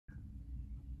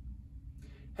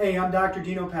Hey, I'm Dr.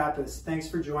 Dino Pappas. Thanks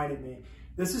for joining me.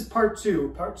 This is part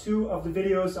two of the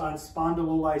videos on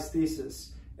spondylolisthesis.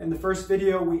 In the first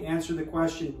video, we answered the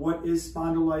question, what is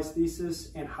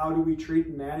spondylolisthesis and how do we treat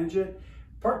and manage it?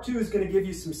 Part two is going to give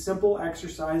you some simple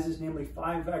exercises, namely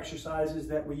 5 exercises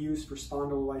that we use for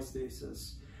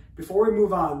spondylolisthesis. Before we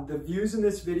move on, the views in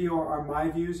this video are my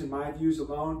views and my views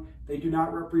alone. They do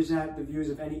not represent the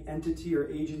views of any entity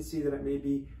or agency that it may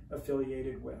be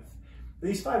affiliated with.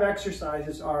 These 5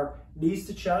 exercises are knees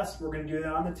to chest. We're going to do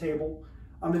that on the table.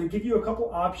 I'm going to give you a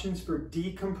couple options for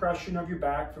decompression of your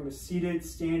back from a seated,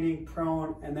 standing,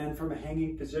 prone, and then from a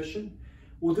hanging position.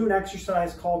 We'll do an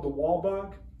exercise called the wall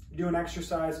bug, do an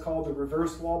exercise called the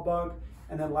reverse wall bug,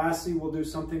 and then lastly, we'll do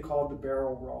something called the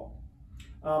barrel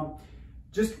roll.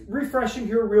 Just refreshing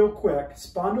here real quick,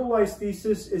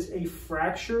 spondylolisthesis is a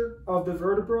fracture of the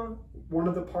vertebra. One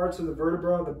of the parts of the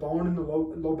vertebra, the bone in the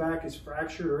low back is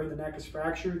fractured or in the neck is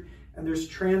fractured, and there's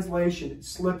translation,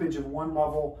 slippage of one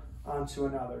level onto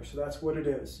another. So that's what it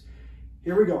is.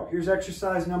 Here we go. Here's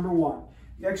exercise number 1.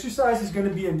 The exercise is going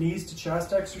to be a knees to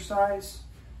chest exercise.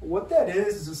 What that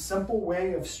is a simple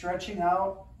way of stretching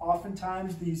out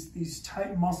oftentimes these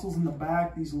tight muscles in the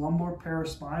back, these lumbar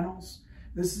paraspinals.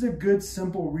 This is a good,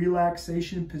 simple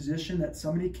relaxation position that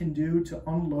somebody can do to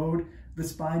unload the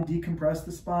spine, decompress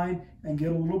the spine, and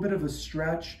get a little bit of a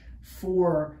stretch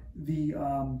for the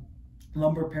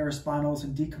lumbar paraspinals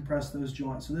and decompress those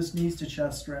joints. So this knees to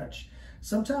chest stretch.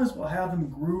 Sometimes we'll have them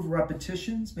groove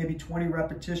repetitions, maybe 20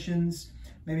 repetitions,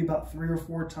 maybe about 3 or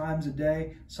 4 times a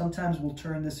day. Sometimes we'll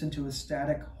turn this into a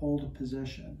static hold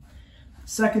position.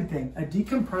 Second thing, a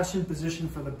decompression position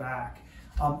for the back.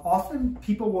 Often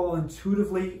people will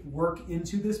intuitively work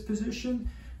into this position.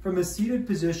 From a seated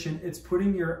position, it's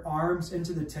putting your arms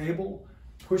into the table,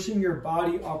 pushing your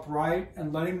body upright,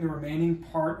 and letting the remaining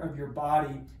part of your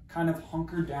body kind of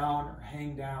hunker down or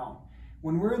hang down.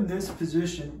 When we're in this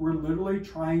position, we're literally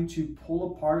trying to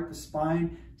pull apart the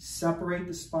spine, separate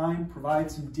the spine, provide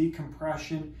some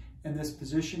decompression in this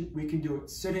position. We can do it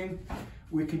sitting.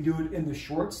 We can do it in the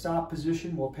short stop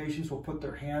position where patients will put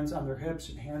their hands on their hips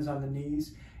and hands on the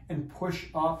knees and push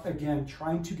up again,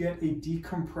 trying to get a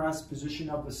decompressed position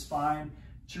of the spine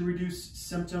to reduce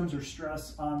symptoms or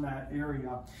stress on that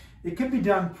area. It can be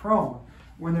done prone.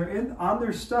 When they're on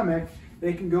their stomach,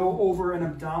 they can go over an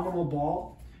abdominal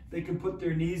ball. They can put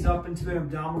their knees up into the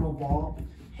abdominal ball,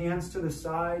 hands to the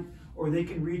side, or they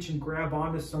can reach and grab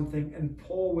onto something and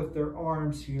pull with their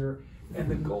arms here. And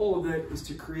the goal of it is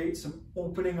to create some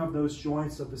opening of those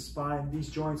joints of the spine. These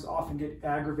joints often get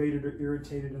aggravated or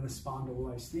irritated in the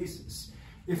spondylolisthesis.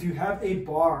 If you have a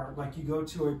bar, like you go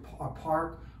to a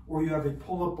park, or you have a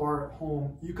pull-up bar at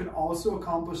home, you can also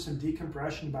accomplish some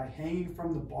decompression by hanging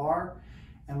from the bar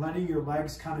and letting your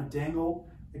legs kind of dangle.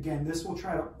 Again, this will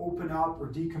try to open up or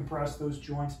decompress those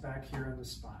joints back here in the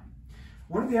spine.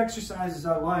 One of the exercises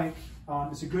I like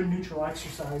is a good neutral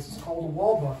exercise. It's called a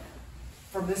wall bug.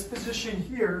 From this position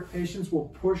here, patients will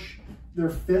push their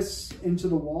fists into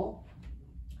the wall.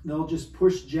 They'll just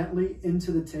push gently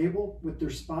into the table with their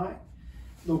spine.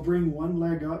 They'll bring one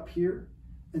leg up here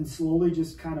and slowly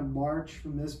just kind of march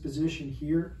from this position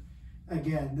here.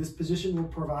 Again, this position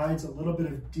provides a little bit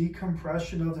of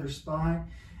decompression of their spine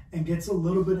and gets a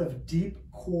little bit of deep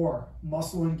core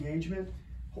muscle engagement.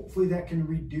 Hopefully that can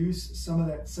reduce some of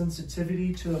that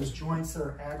sensitivity to those joints that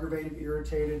are aggravated,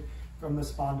 irritated from the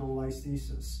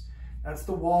spondylolisthesis. That's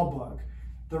the wall bug.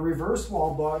 The reverse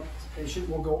wall bug, the patient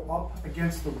will go up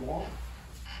against the wall.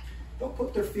 They'll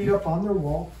put their feet up on their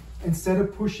wall. Instead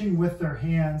of pushing with their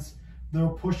hands,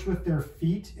 they'll push with their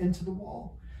feet into the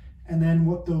wall. And then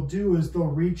what they'll do is they'll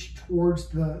reach towards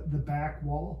the back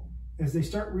wall. As they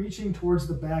start reaching towards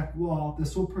the back wall,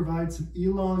 this will provide some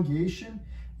elongation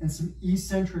and some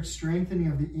eccentric strengthening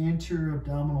of the anterior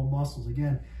abdominal muscles.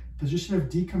 Again, position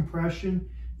of decompression.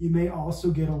 You may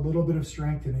also get a little bit of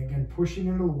strengthening. Again, pushing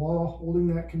into the wall, holding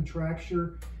that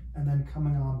contracture, and then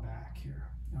coming on back here.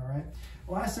 All right.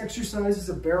 Last exercise is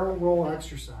a barrel roll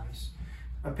exercise.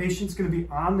 A patient's going to be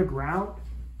on the ground,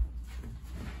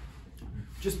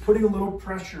 just putting a little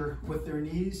pressure with their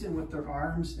knees and with their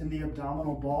arms in the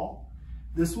abdominal ball.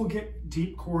 This will get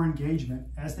deep core engagement.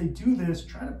 As they do this,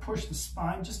 try to push the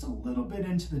spine just a little bit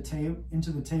into the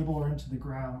table or into the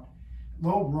ground.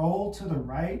 They'll roll to the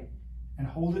right and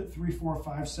hold it 3, 4,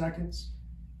 5 seconds.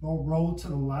 They'll roll to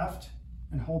the left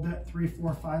and hold that 3,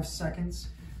 4, 5 seconds.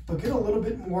 They'll get a little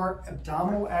bit more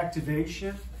abdominal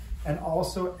activation and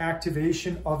also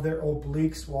activation of their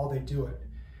obliques while they do it.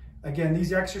 Again,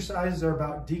 these exercises are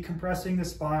about decompressing the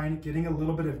spine, getting a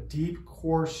little bit of deep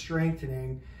core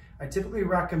strengthening. I typically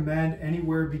recommend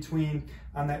anywhere between,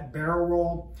 on that barrel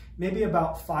roll, maybe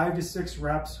about 5 to 6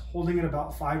 reps, holding it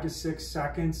about 5 to 6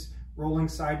 seconds, rolling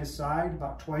side to side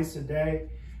about twice a day.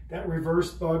 That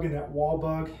reverse bug and that wall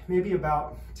bug, maybe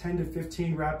about 10 to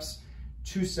 15 reps,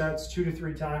 2 sets, 2 to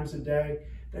 3 times a day.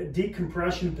 That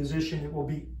decompression position, it will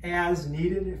be as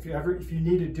needed. If you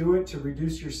need to do it to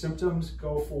reduce your symptoms,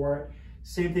 go for it.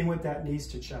 Same thing with that knees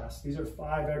to chest. These are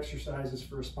 5 exercises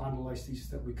for spondylolisthesis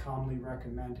that we commonly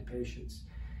recommend to patients.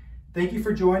 Thank you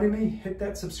for joining me. Hit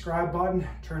that subscribe button,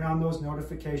 turn on those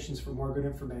notifications for more good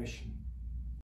information.